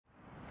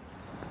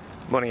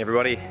Morning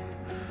everybody.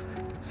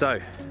 So,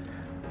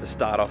 to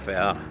start off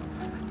our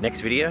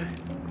next video,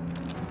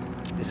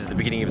 this is the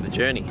beginning of the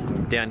journey.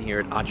 I'm down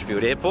here at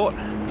Archfield Airport,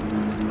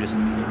 just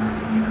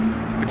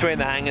between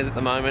the hangars at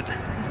the moment,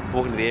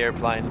 walking to the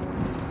airplane.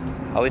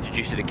 I'll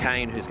introduce you to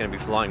Kane, who's going to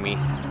be flying me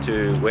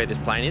to where this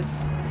plane is,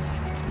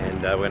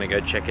 and we're going to go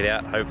check it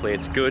out. Hopefully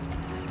it's good,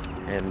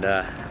 and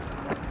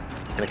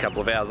in a couple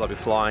of hours I'll be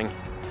flying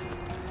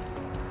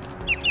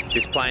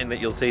this plane that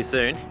you'll see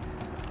soon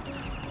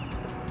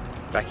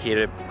back here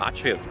to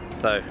Archfield.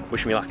 So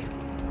wish me luck.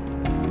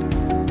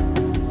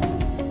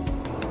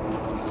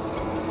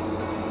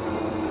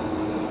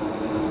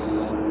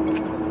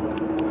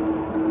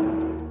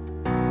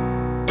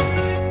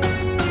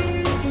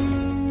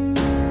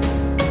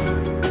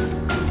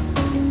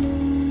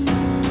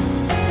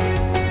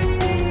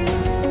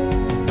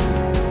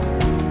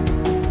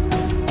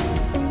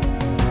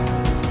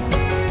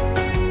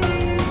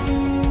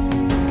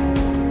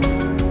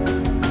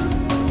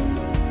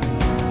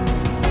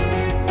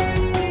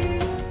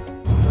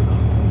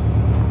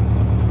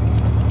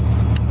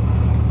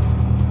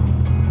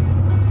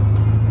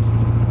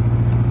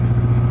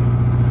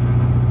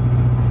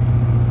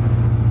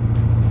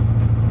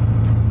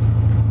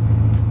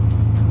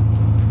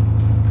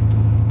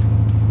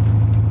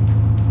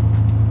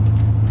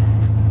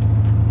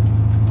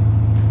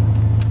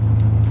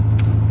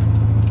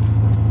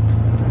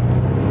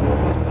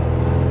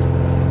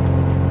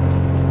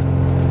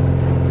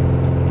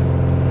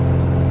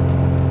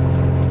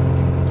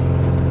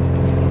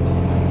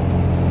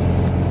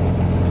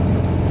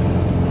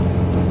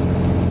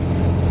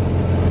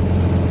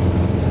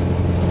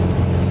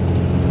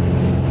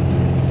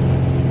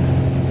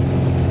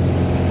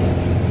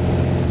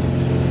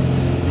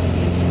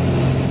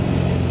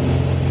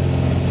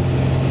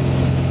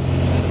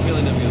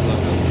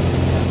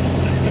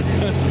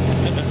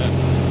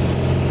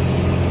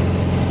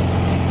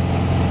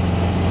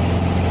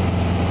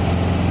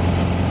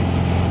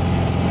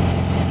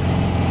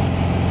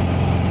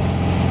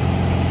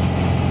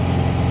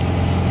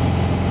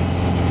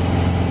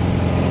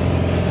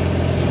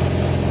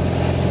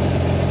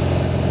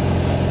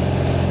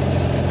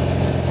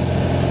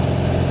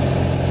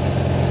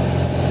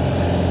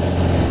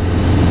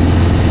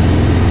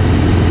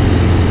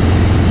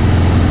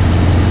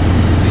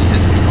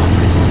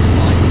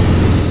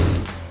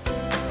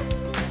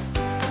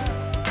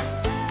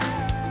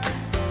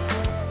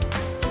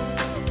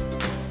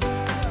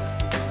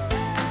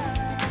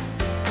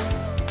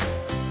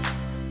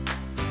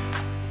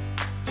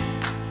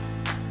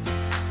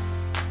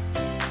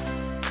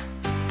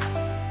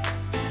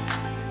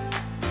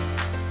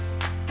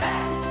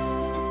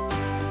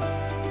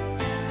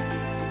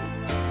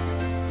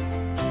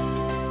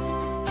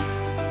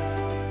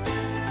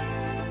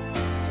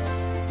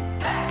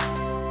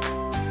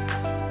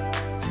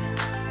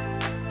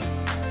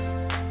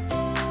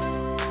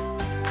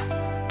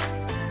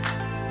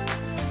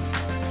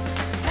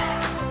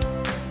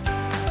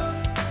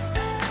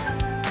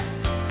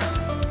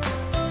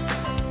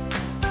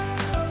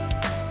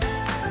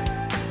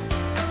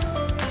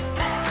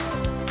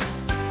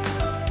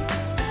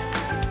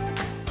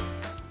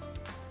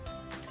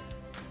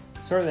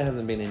 Sorry there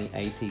hasn't been any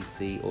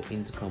ATC or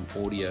intercom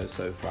audio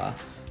so far.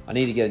 I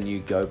need to get a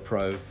new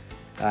GoPro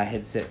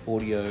headset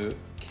audio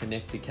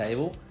connector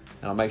cable,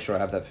 and I'll make sure I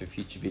have that for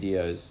future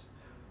videos.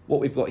 What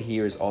we've got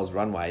here is Oz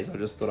Runways. I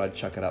just thought I'd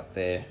chuck it up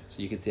there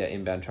so you can see our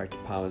inbound track to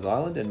Palmer's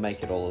Island and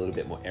make it all a little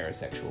bit more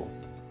aerosexual.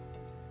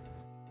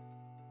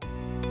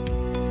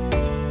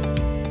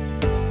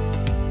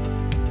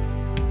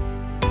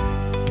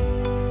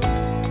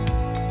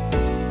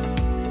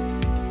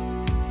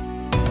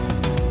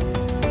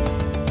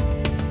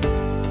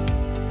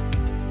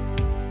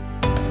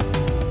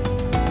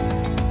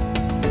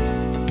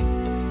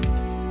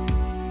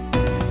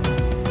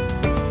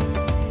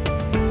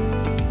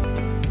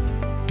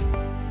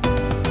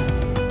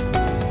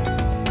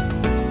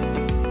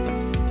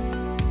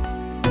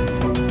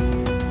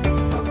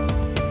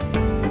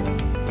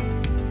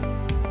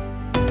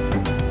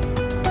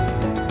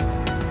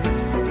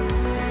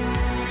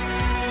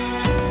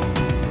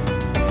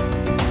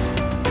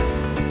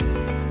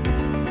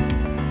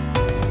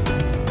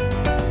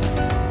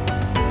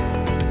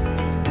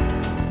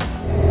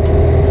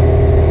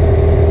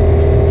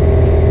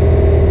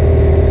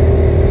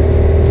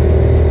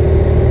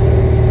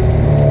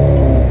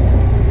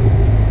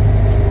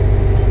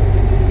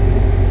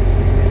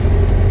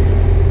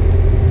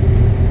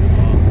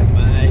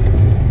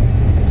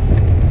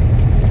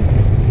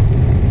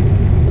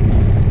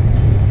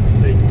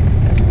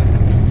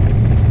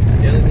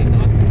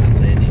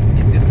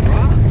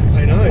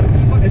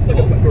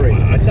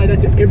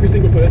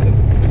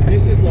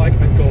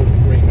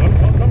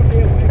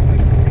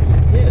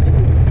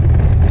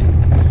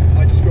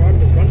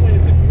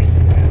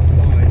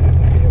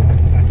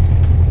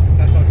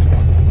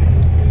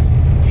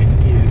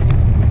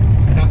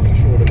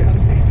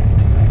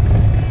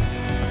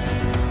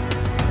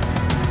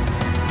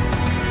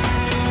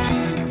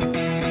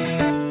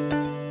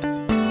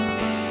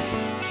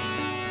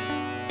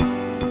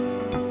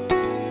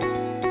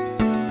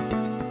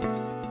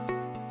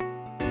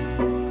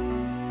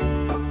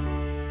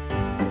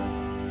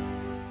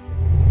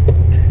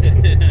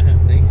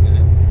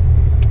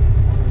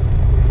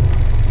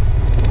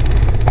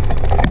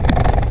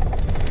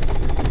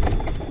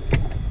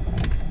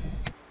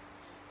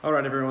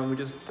 We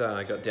just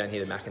got down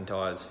here to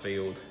McIntyre's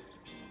field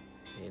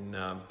in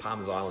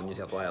Palmers Island, New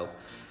South Wales.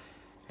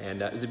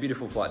 And it was a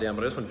beautiful flight down,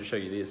 but I just wanted to show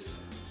you this.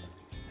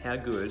 How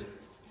good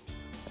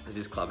is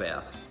this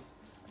clubhouse?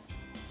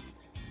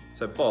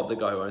 So Bob, the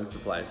guy who owns the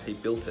place, he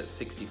built it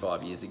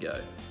 65 years ago,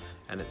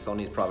 and it's on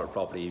his private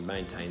property. He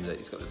maintains it.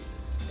 He's got this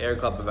aero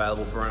club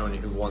available for anyone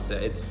who wants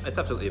it. It's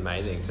absolutely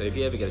amazing. So if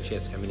you ever get a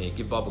chance to come in here,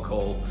 give Bob a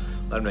call,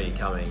 let him know you're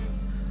coming.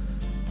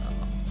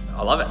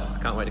 I love it. I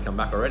can't wait to come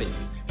back already.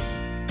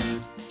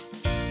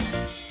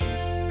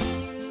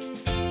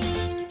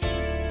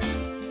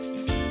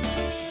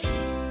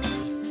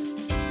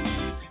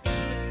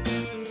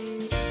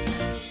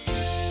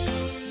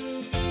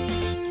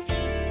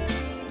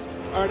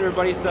 Alright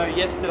everybody, so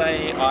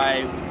yesterday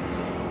I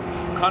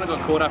kind of got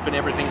caught up in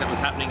everything that was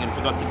happening and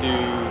forgot to do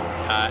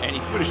any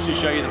footage to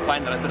show you the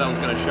plane that I said I was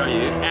going to show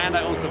you, and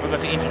I also forgot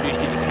to introduce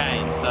you to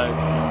Kane, so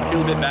I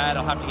feel a bit bad.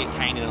 I'll have to get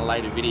Kane in a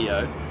later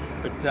video,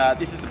 but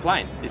this is the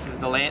plane. This is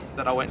the Lance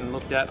that I went and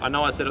looked at. I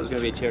know I said it was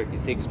going to be a Cherokee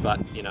 6, but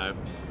you know,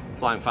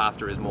 flying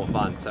faster is more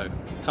fun, so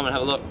come and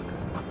have a look.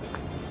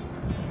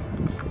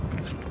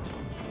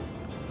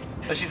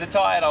 So she's a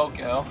tired old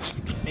girl,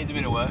 needs a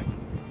bit of work,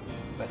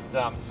 but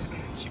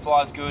she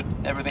flies good,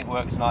 everything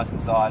works nice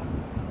inside.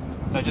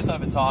 So just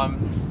over time,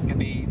 it's going to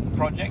be, the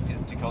project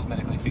is to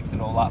cosmetically fix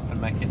it all up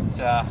and make it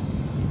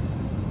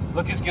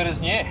look as good as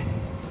new.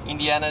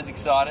 Indiana's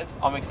excited,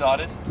 I'm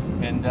excited,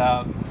 and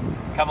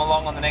come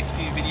along on the next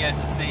few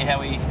videos to see how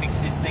we fix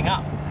this thing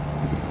up.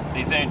 See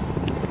you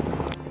soon.